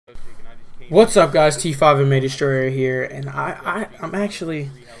What's up, guys? T5 and May Destroyer here, and I'm actually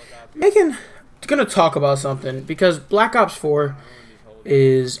gonna talk about something because Black Ops 4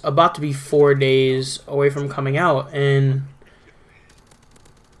 is about to be 4 days away from coming out, and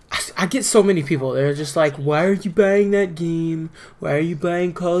I get so many people. They're just like, "Why are you buying that game? Why are you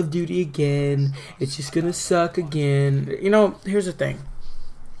buying Call of Duty again? It's just gonna suck again." You know, here's the thing.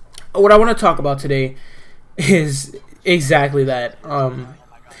 What I want to talk about today is exactly that.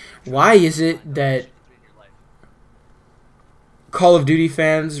 Why is it that Call of Duty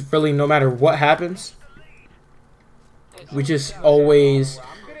fans, really, no matter what happens, we just always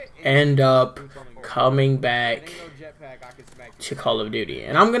end up coming back to Call of Duty?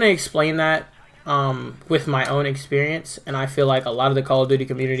 And I'm going to explain that with my own experience. And I feel like a lot of the Call of Duty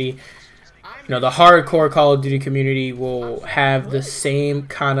community, you know, the hardcore Call of Duty community will have the same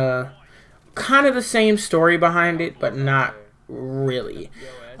kind of the same story behind it, but not really.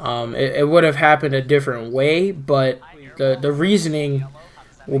 It would have happened a different way, but the reasoning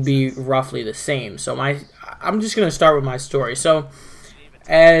will be roughly the same. So I'm just gonna start with my story. So,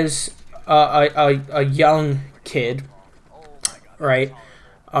 as a young kid, right?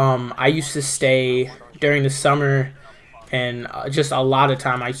 I used to stay during the summer, and just a lot of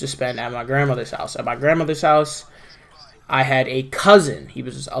time I used to spend at my grandmother's house. At my grandmother's house, I had a cousin. He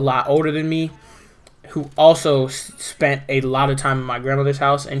was a lot older than me, who also spent a lot of time at my grandmother's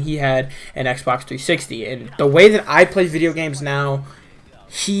house, and he had an Xbox 360. And the way that I play video games now,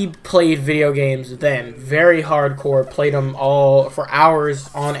 he played video games then. Very hardcore, played them all for hours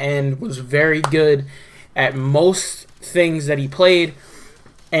on end, was very good at most things that he played.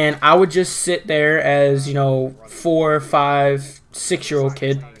 And I would just sit there as, you know, 4, 5, 6-year-old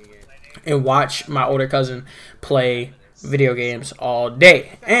kid and watch my older cousin play video games all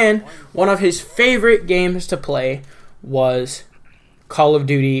day. And one of his favorite games to play was Call of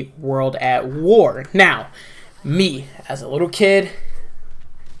Duty World at War. Now, me as a little kid,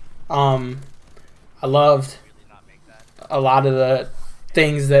 I loved a lot of the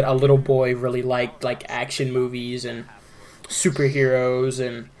things that a little boy really liked, like action movies and superheroes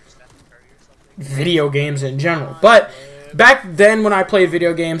and video games in general. But back then, when I played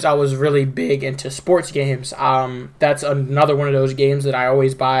video games, I was really big into sports games. That's another one of those games that I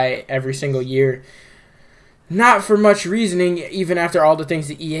always buy every single year. Not for much reasoning, even after all the things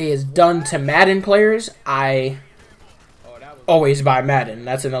that EA has done to Madden players, I always buy Madden.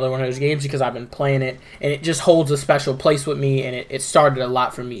 That's another one of those games because I've been playing it, and it just holds a special place with me, and it started a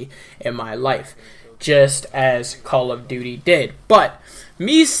lot for me in my life, just as Call of Duty did. But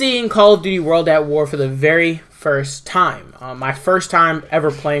me seeing Call of Duty World at War for the very first time. My first time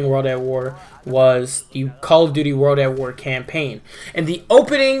ever playing World at War was the Call of Duty World at War campaign. And the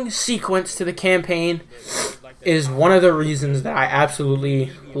opening sequence to the campaign is one of the reasons that I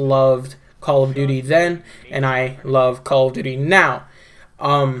absolutely loved Call of Duty then, and I love Call of Duty now.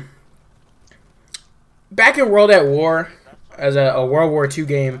 Back in World at War, as a World War II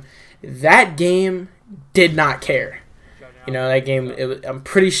game, that game did not care. You know, that game, I'm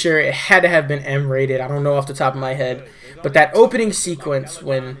pretty sure it had to have been M-rated. I don't know off the top of my head. But that opening sequence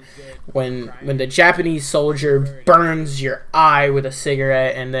when the Japanese soldier burns your eye with a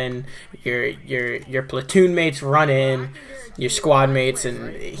cigarette, and then your platoon mates run in, your squad mates,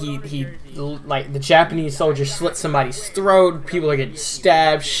 and he like the Japanese soldier slits somebody's throat, people are getting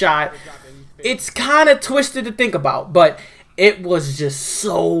stabbed, shot. It's kind of twisted to think about, but it was just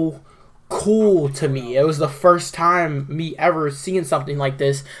so cool to me. It was the first time me ever seeing something like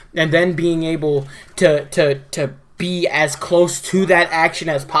this, and then being able to be as close to that action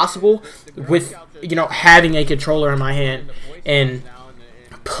as possible with, you know, having a controller in my hand and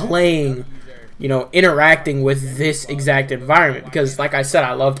playing, you know, interacting with this exact environment. Because like I said,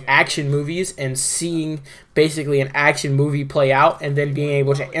 I loved action movies, and seeing basically an action movie play out and then being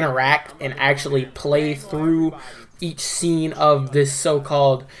able to interact and actually play through each scene of this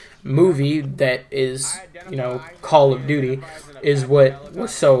so-called movie that is, you know, Call of Duty, is what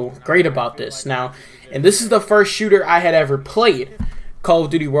was so great about this. Now, and this is the first shooter I had ever played. Call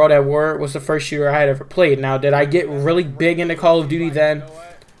of Duty World at War was the first shooter I had ever played. Now, did I get really big into Call of Duty then?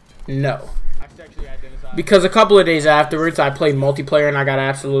 No. Because a couple of days afterwards, I played multiplayer, and I got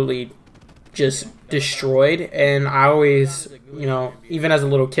absolutely just destroyed. And I always, you know, even as a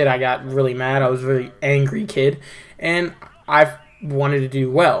little kid, I got really mad. I was a really angry kid, and I wanted to do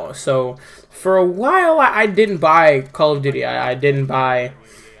well. So for a while, I didn't buy Call of Duty. I didn't buy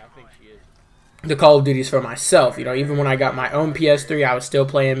the Call of Duties for myself. You know, even when I got my own PS3, I was still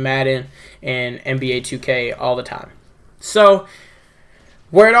playing Madden and NBA 2K all the time. So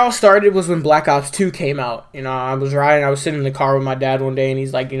Where it all started was when Black Ops 2 came out. You know, I was sitting in the car with my dad one day, and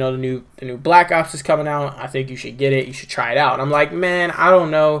he's like, you know, the new Black Ops is coming out. I think you should get it. You should try it out. And I'm like, man, I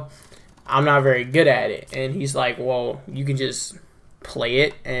don't know. I'm not very good at it. And he's like, well, you can just play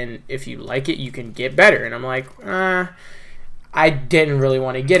it, and if you like it, you can get better. And I'm like, I didn't really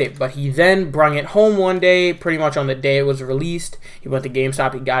want to get it. But he then brung it home one day, pretty much on the day it was released. He went to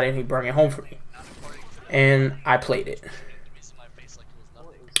GameStop, he got it, and he brung it home for me. And I played it.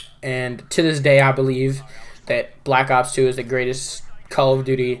 And to this day, I believe that Black Ops 2 is the greatest Call of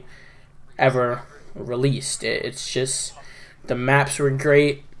Duty ever released. It's just, the maps were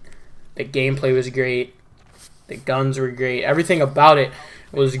great, the gameplay was great, the guns were great, everything about it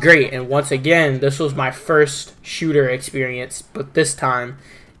was great. And once again, this was my first shooter experience, but this time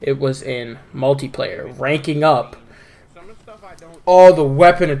it was in multiplayer, ranking up, all the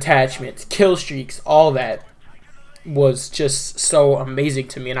weapon attachments, kill streaks, all that was just so amazing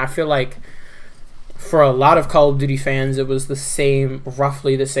to me. And I feel like for a lot of Call of Duty fans, it was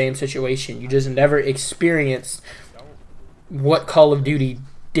roughly the same situation. You just never experienced what Call of Duty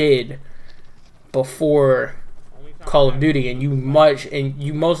did before Call of Duty, and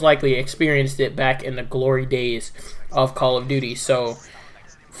you most likely experienced it back in the glory days of Call of Duty. So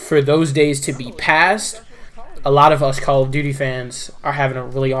for those days to be past, a lot of us Call of Duty fans are having a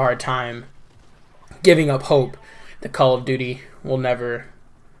really hard time giving up hope that Call of Duty will never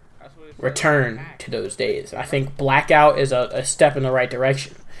return to those days. I think Blackout is a step in the right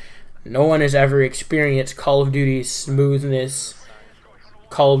direction. No one has ever experienced Call of Duty's smoothness,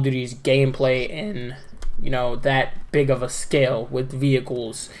 Call of Duty's gameplay in, you know, that big of a scale with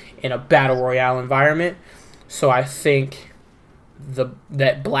vehicles in a battle royale environment. So I think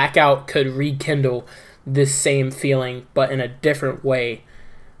that Blackout could rekindle this same feeling, but in a different way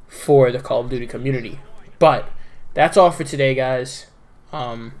for the Call of Duty community. But that's all for today, guys.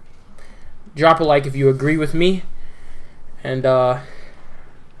 Drop a like if you agree with me, and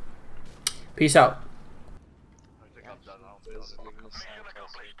peace out.